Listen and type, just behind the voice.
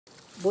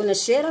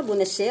Buonasera,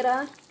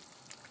 buonasera.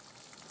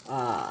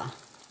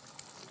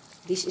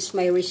 This is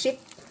my recipe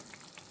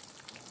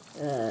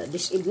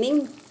this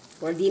evening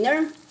for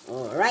dinner.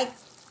 Alright.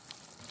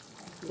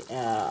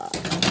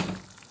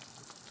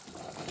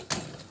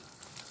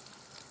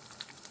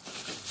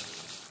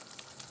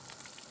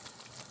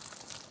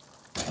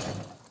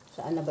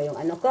 Saan na ba yung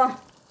ano ko?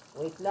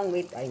 Wait lang,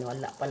 wait. Ay,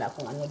 wala pala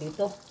akong ano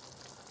dito.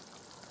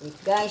 Wait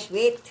guys,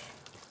 wait.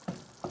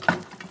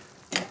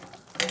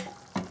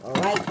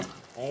 Alright.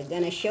 I'm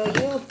gonna show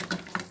you.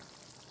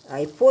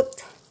 I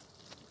put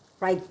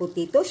fried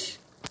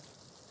potatoes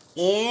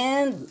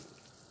and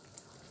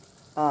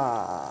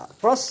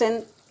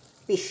frozen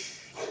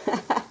fish.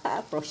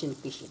 Frozen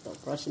fish ito.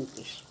 Frozen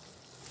fish.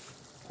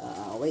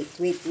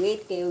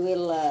 Wait. Kaya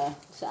will,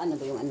 saan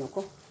na ba yung ano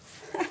ko?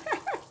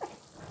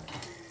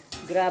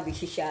 Grabe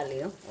si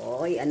Shally.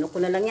 Oy, ano ko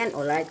na lang yan.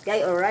 Alright,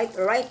 guys.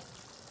 Alright.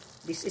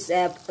 This is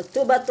 2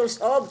 bottles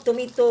of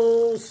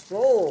tomato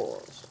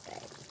sauce.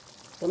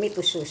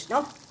 Tomato sauce,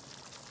 no?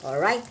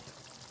 Alright.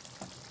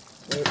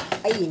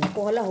 Ay,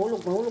 naku, hala,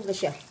 mahulog na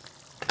siya.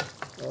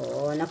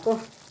 Naku.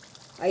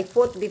 I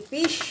put the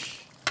fish.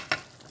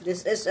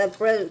 This is a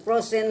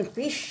frozen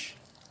fish.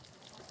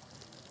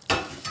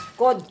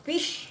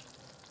 Codfish.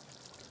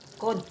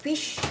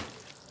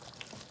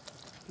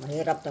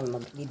 Mahirap na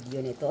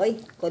mag-video nito,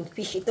 ay.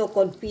 Codfish ito,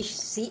 codfish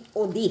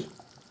COD.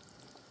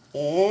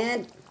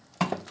 And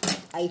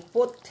I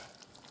put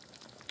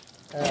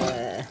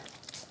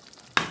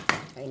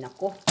ay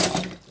nako,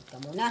 ika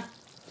muna.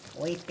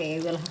 Wait,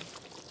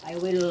 I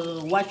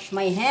will wash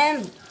my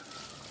hand.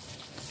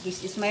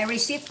 This is my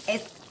recipe.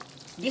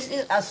 This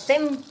is a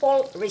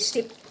simple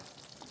recipe.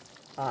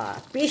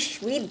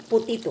 Fish with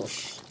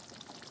potatoes.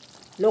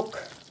 Look.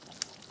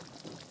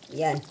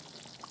 Yan.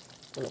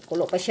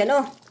 Kulo pa siya,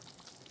 no?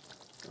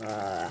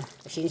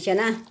 Pasensya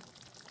na.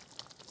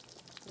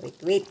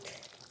 Wait.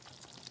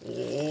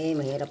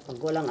 Mahirap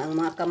paggulang ang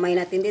mga kamay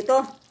natin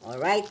dito.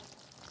 Alright.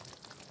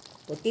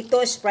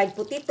 Potatoes, fried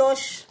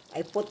potatoes.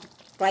 I put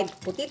fried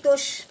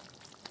potatoes.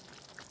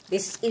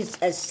 This is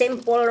a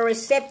simple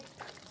recipe.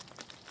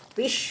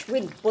 Fish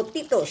with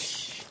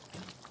potatoes.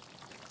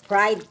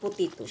 Fried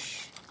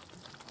potatoes.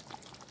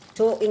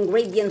 2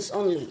 ingredients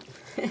only.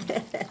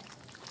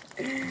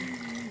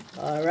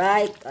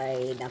 Alright.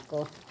 Ay,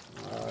 nako.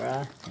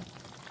 Alright.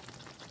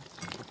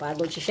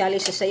 Napagod si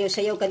Shally sa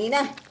sayo-sayo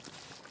kanina.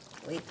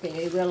 Wait,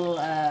 I will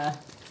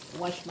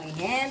wash my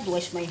hand.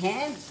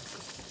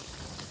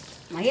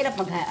 Mahirap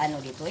ano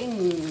dito.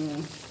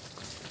 Yung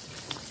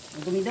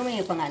dumi-dumi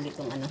yung pangalan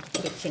ditong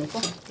kitchen ko.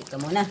 Tika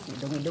muna.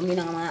 Dumi-dumi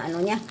ng mga ano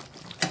niya.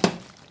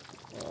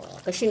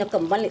 Kasi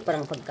nakambali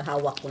parang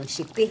pagkahawak kong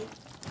sipi.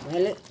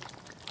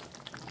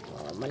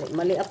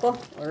 Mali ako.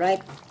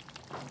 Alright.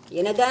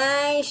 Yan na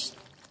guys.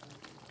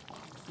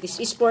 This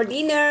is for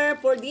dinner.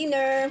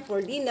 Alright,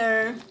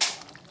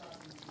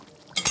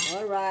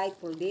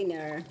 for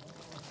dinner.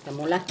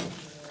 Kamula.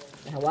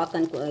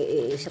 Hawakan ko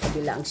sa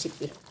kabila ang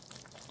sipi.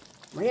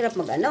 Mahirap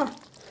mag-ano.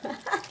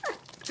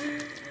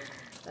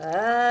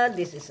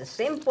 This is a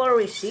simple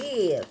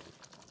recipe.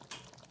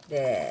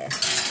 The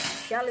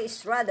Shally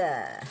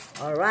Estrada.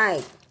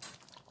 Alright.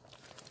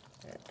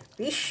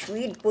 Fish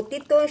with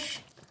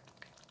potatoes.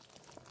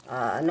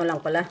 Ano lang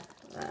pala.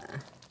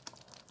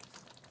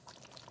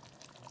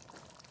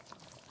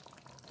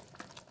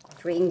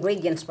 3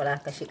 ingredients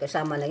pala. Kasi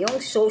kasama na yung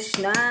sauce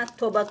na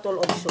 2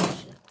 bottle of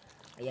sauce.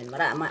 Ayan,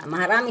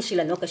 marami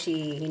sila, no?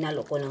 Kasi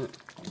hinalo ko ng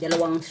 2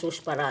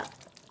 sauce para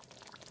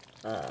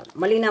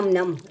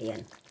malinamnam.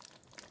 Ayan.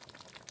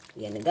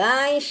 Ayan na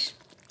guys.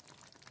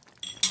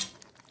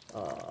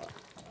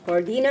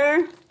 For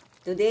dinner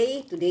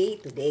today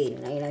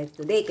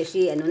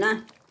kasi ano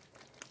na,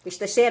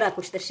 Puesta Sera.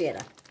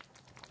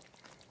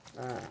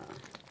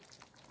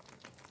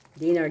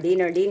 Dinner.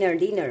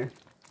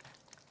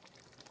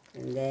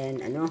 And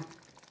then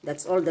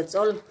that's all.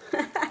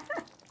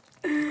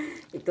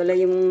 Ito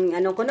lang yung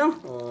ano ko, no?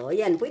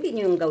 Ayan, pwede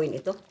nyo yung gawin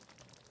ito.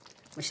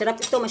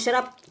 Masarap ito,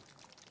 masarap.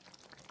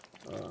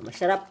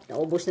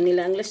 Naubos na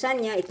nila ang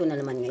lasagna. Ito na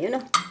naman ngayon,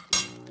 no?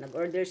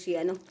 Nag-order si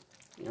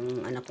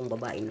yung anak kong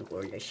babae,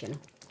 nag-order siya, no?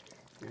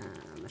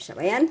 Masarap.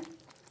 Ayan.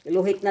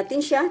 Iluhit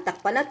natin siya.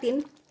 Takpan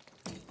natin.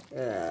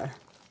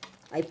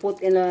 I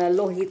put in a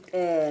low heat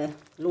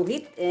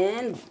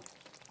and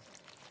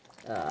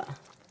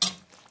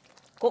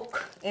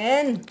cook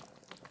and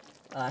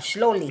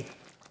slowly.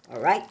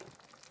 Alright.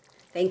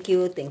 Thank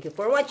you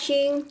for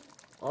watching.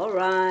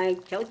 Alright.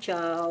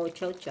 Ciao.